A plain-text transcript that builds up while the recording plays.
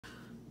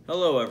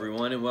Hello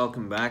everyone and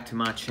welcome back to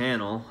my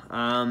channel.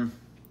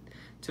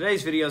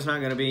 Today's video is not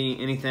going to be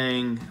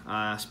anything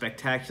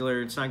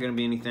spectacular. It's not going to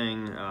be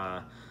anything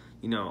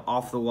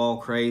off the wall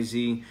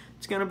crazy.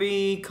 It's going to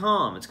be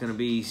calm. It's going to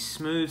be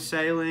smooth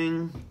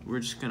sailing.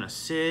 We're just going to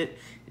sit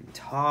and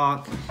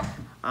talk.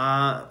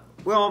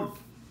 Well,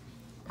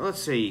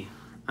 let's see.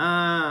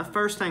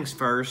 First things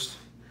first.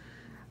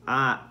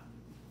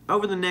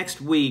 Over the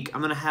next week,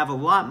 I'm going to have a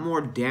lot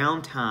more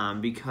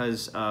downtime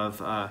because of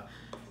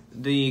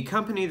the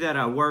company that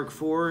I work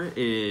for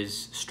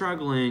is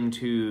struggling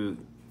to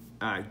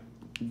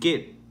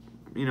get,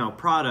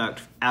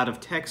 product out of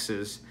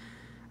Texas.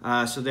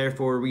 So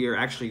therefore, we are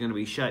actually going to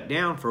be shut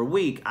down for a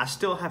week. I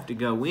still have to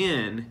go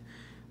in,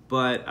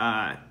 but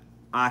I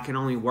can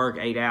only work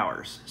 8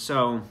 hours.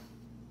 So,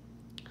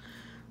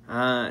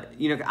 I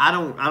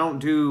don't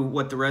do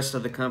what the rest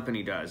of the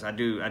company does. I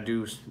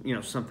do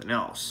something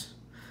else.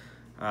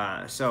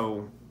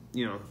 So,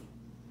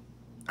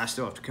 I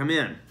still have to come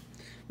in.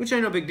 Which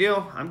ain't no big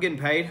deal. I'm getting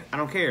paid. I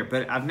don't care.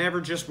 But I've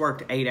never just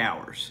worked 8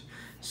 hours.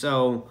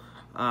 So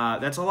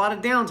that's a lot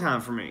of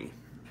downtime for me.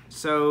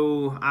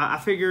 So I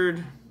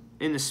figured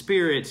in the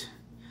spirit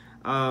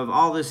of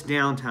all this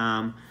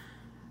downtime,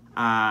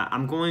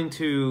 I'm going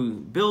to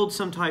build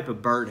some type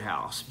of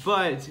birdhouse.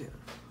 But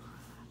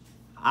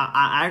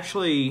I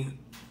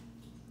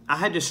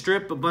had to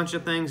strip a bunch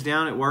of things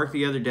down at work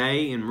the other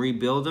day and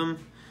rebuild them.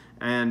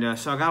 And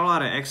so I got a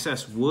lot of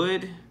excess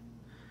wood.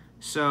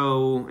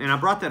 So, and I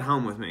brought that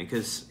home with me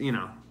because,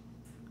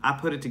 I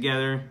put it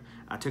together,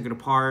 I took it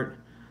apart.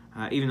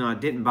 Even though I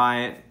didn't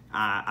buy it,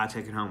 I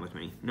take it home with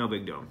me. No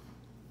big deal.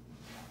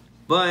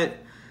 But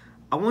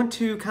I want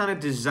to kind of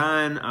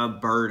design a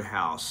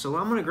birdhouse. So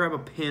I'm going to grab a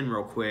pen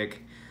real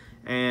quick,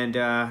 and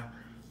I'm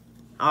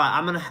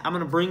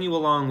gonna bring you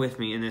along with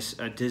me in this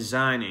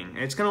designing.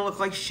 It's going to look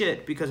like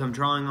shit because I'm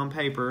drawing on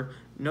paper.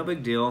 No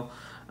big deal.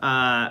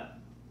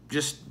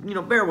 Just,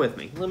 bear with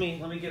me. Let me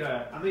get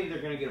I'm either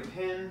going to get a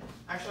pen.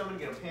 Actually, I'm going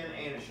to get a pen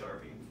and a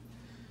Sharpie.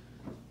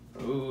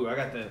 Ooh, I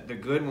got the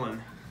good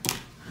one.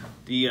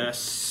 The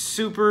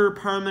super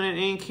permanent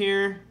ink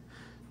here.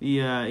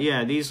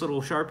 Yeah, these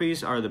little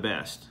Sharpies are the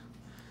best.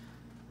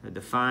 The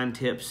fine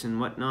tips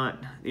and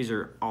whatnot. These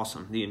are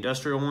awesome. The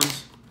industrial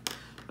ones,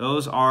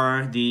 those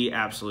are the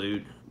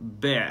absolute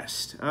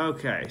best.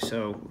 Okay,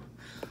 so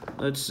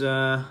let's...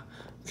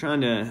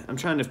 I'm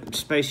trying to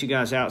space you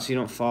guys out so you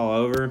don't fall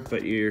over,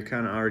 but you're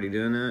kind of already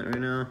doing that right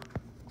now.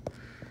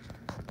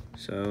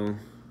 So,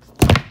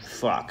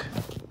 fuck.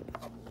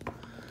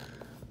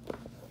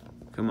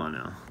 Come on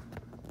now.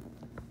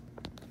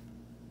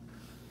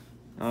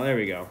 Oh, there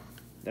we go.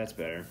 That's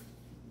better.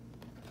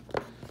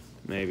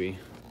 Maybe.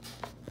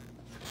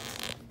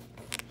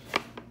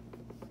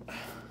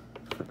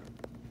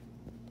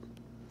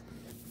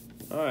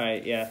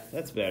 Alright, yeah,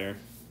 that's better.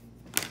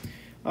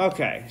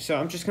 Okay, so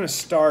I'm just going to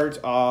start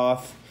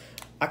off.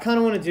 I kind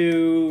of want to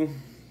do,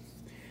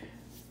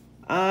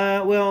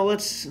 well,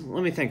 let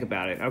me think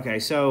about it. Okay,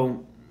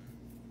 so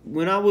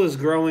when I was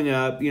growing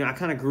up, I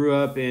kind of grew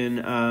up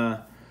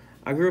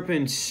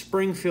in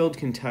Springfield,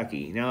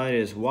 Kentucky. Now it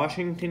is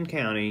Washington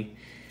County,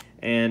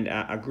 and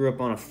I grew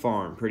up on a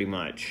farm pretty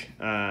much.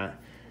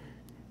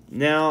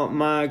 Now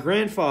my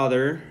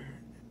grandfather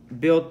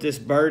built this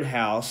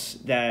birdhouse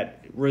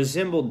that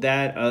resembled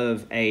that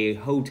of a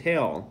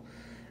hotel.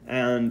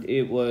 And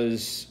it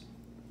was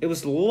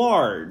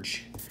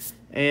large,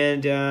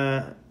 and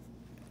I'm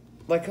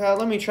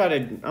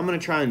gonna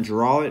try and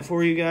draw it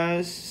for you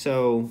guys.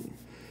 So,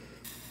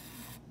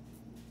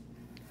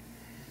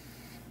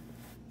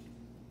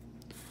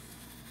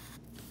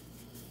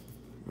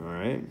 all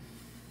right.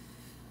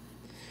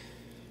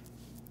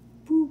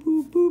 Boo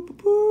boo boo boo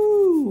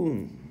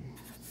boo.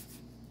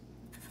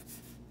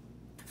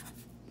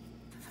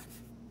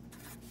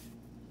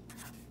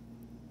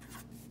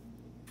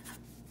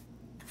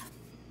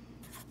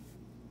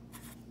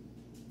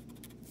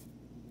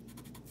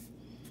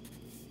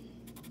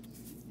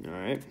 All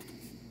right.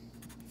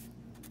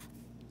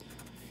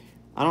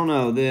 I don't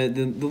know,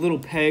 the little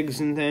pegs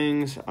and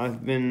things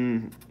I've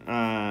been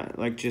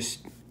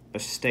just a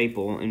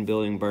staple in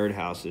building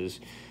birdhouses,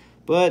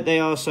 but he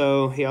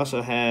also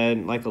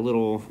had like a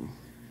little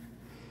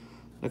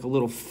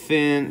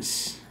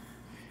fence,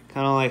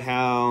 kind of like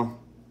how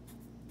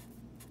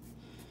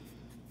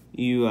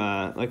you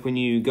like when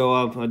you go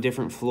up a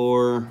different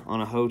floor on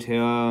a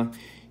hotel,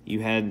 you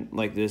had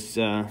like this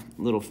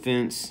little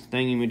fence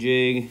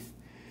thingy-majig.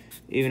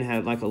 Even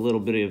had like a little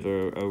bit of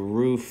a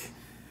roof.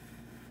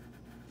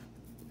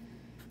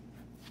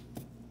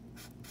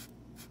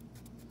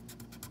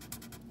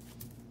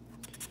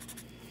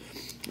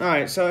 All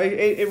right, so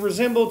it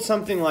resembled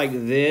something like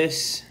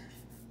this.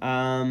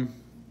 Give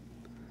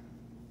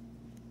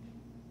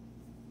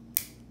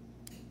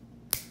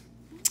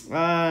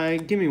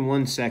me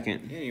 1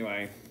 second.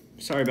 Anyway,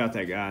 sorry about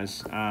that,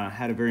 guys.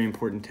 Had a very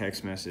important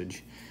text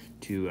message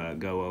to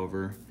go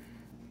over.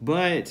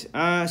 But,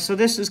 so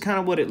this is kind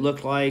of what it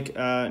looked like.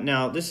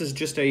 Now, this is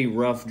just a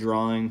rough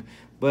drawing,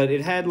 but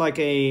it had like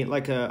a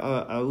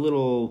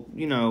little,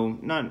 you know,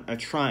 not a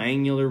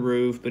triangular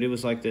roof, but it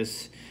was like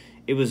this.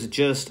 It was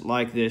just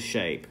like this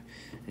shape,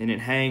 and it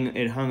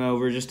hung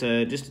over just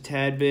a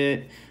tad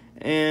bit,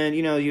 and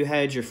you know, you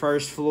had your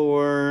first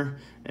floor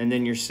and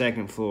then your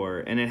second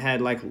floor, and it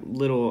had like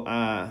little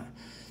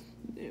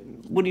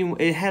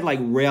it had like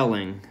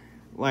railing,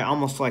 like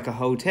almost like a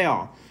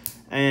hotel,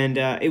 and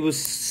it was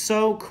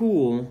so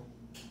cool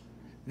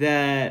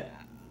that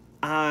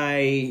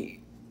I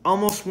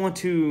almost want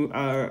to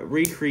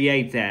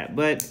recreate that,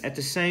 but at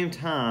the same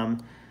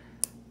time,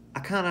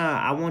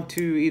 I want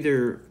to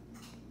either,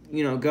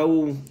 you know,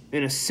 go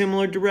in a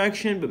similar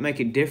direction but make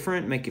it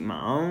different, make it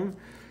my own,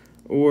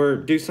 or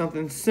do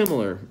something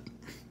similar.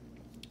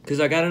 Because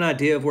I got an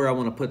idea of where I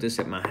want to put this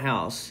at my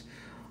house,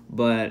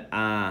 but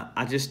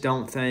I just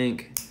don't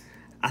think.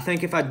 I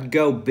think if I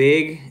go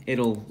big,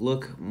 it'll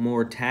look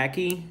more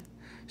tacky.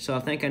 So I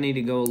think I need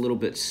to go a little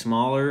bit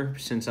smaller,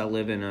 since I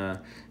live in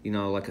a, you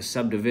know, like a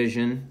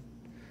subdivision,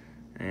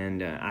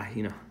 and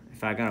you know,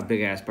 if I got a big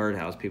ass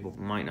birdhouse, people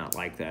might not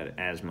like that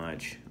as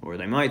much, or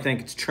they might think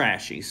it's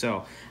trashy.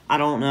 So I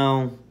don't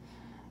know.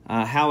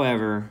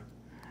 However,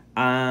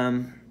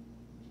 okay,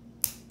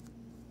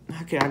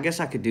 I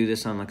guess I could do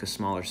this on like a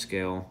smaller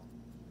scale.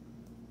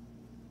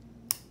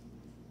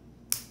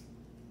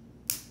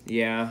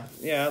 Yeah,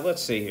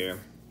 let's see here.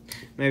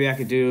 Maybe I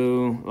could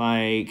do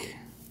like,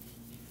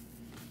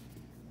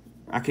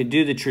 I could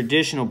do the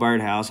traditional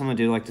birdhouse. I'm gonna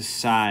do like the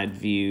side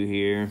view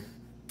here.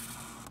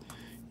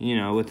 You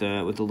know, with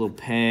a little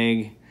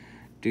peg.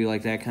 Do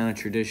like that kind of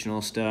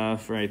traditional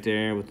stuff right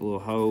there, with the little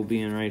hole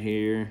being right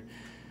here.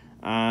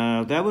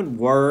 That would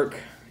work.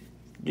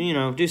 You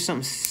know, do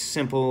something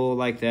simple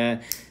like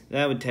that.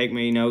 That would take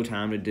me no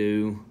time to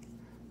do.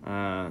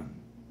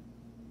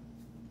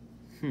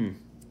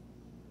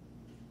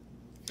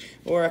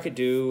 Or I could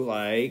do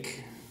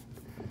like,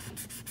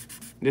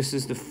 this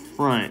is the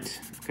front,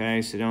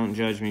 okay? So don't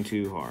judge me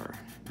too hard.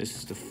 This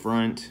is the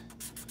front.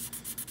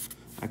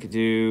 I could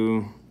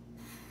do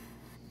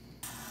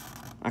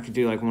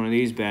like one of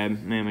these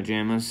bad mamma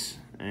jammas,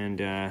 and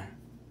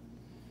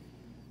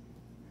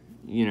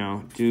you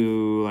know,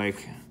 do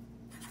like,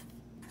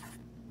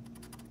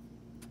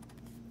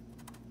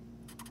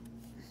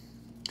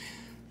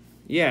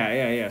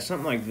 yeah,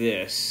 something like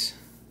this.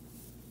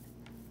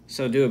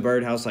 So do a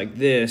birdhouse like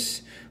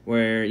this,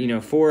 where, you know,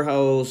 4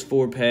 holes,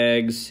 4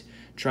 pegs,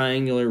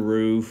 triangular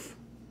roof.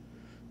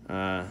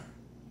 That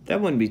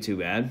wouldn't be too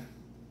bad.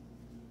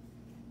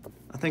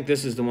 I think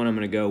this is the one I'm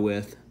going to go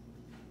with.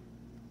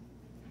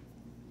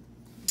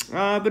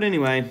 But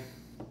anyway,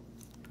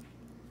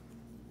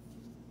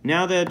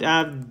 now that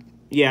I'm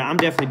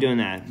definitely doing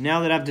that.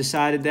 Now that I've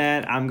decided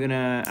that, I'm going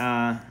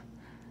to,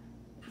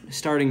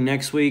 starting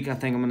next week, I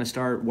think I'm going to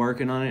start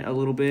working on it a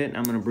little bit.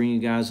 I'm going to bring you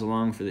guys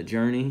along for the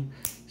journey.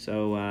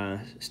 So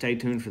stay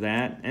tuned for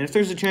that. And if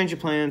there's a change of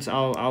plans,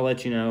 I'll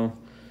let you know.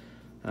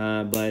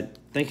 But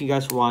thank you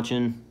guys for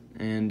watching,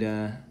 and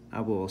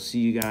I will see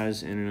you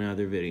guys in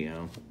another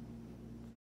video.